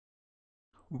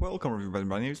Welcome everybody,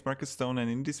 my name is Marcus Stone, and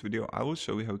in this video I will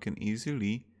show you how you can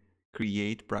easily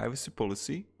create privacy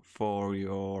policy for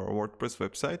your WordPress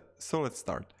website. So let's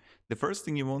start. The first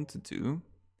thing you want to do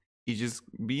is just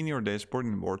be in your dashboard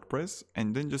in WordPress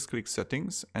and then just click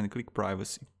settings and click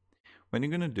privacy. When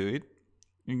you're gonna do it,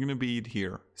 you're gonna be it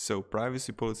here. So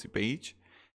privacy policy page,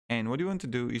 and what you want to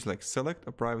do is like select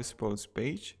a privacy policy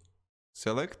page,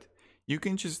 select. You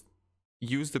can just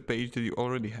use the page that you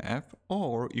already have,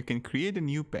 or you can create a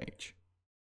new page.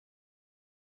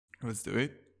 Let's do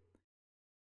it.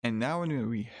 And now when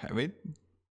we have it,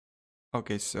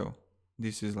 okay, so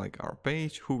this is like our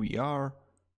page, who we are,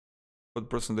 what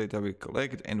personal data we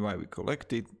collect and why we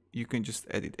collect it. You can just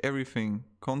edit everything,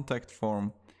 contact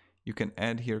form. You can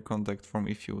add here contact form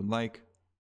if you would like.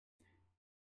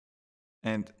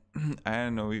 And I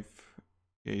don't know if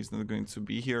he's not going to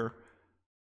be here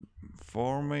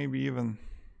for maybe even.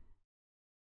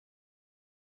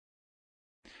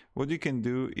 What you can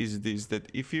do is this,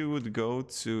 that if you would go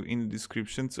to in the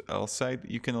description to else site,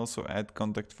 you can also add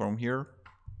contact form here.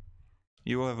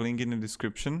 You will have a link in the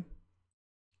description.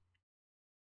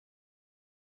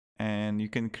 And you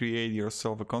can create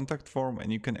yourself a contact form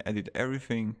and you can edit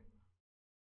everything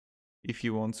if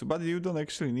you want to, but you don't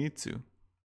actually need to.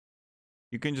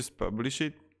 You can just publish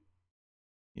it.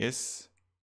 Yes.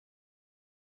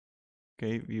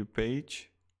 Okay, view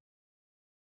page.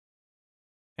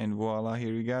 And voila,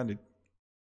 here you got it.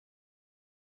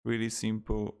 Really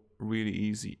simple, really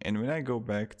easy. And when I go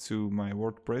back to my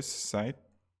WordPress site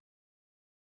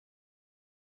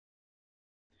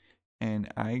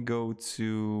and I go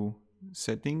to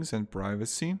settings and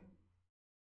privacy,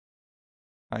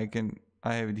 I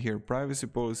have it here, privacy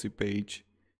policy page,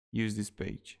 use this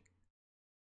page.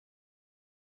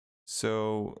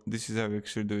 So this is how we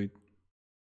actually do it.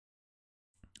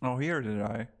 Oh, here did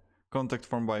I contact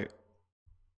form by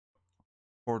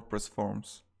WordPress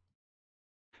forms.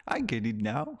 I get it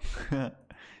now.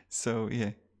 So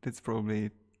yeah, that's probably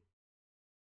it.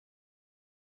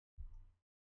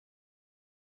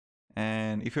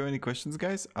 And if you have any questions,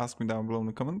 guys, ask me down below in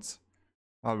the comments.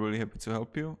 I'll be really happy to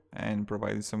help you and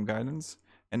provide you some guidance.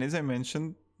 And as I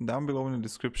mentioned, down below in the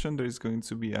description, there is going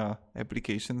to be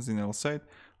applications in our site,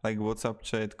 like WhatsApp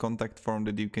chat, contact form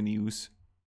that you can use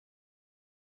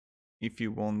if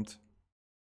you want.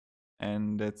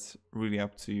 And that's really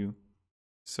up to you.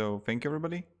 So thank you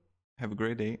everybody. Have a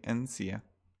great day and see ya.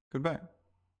 Goodbye.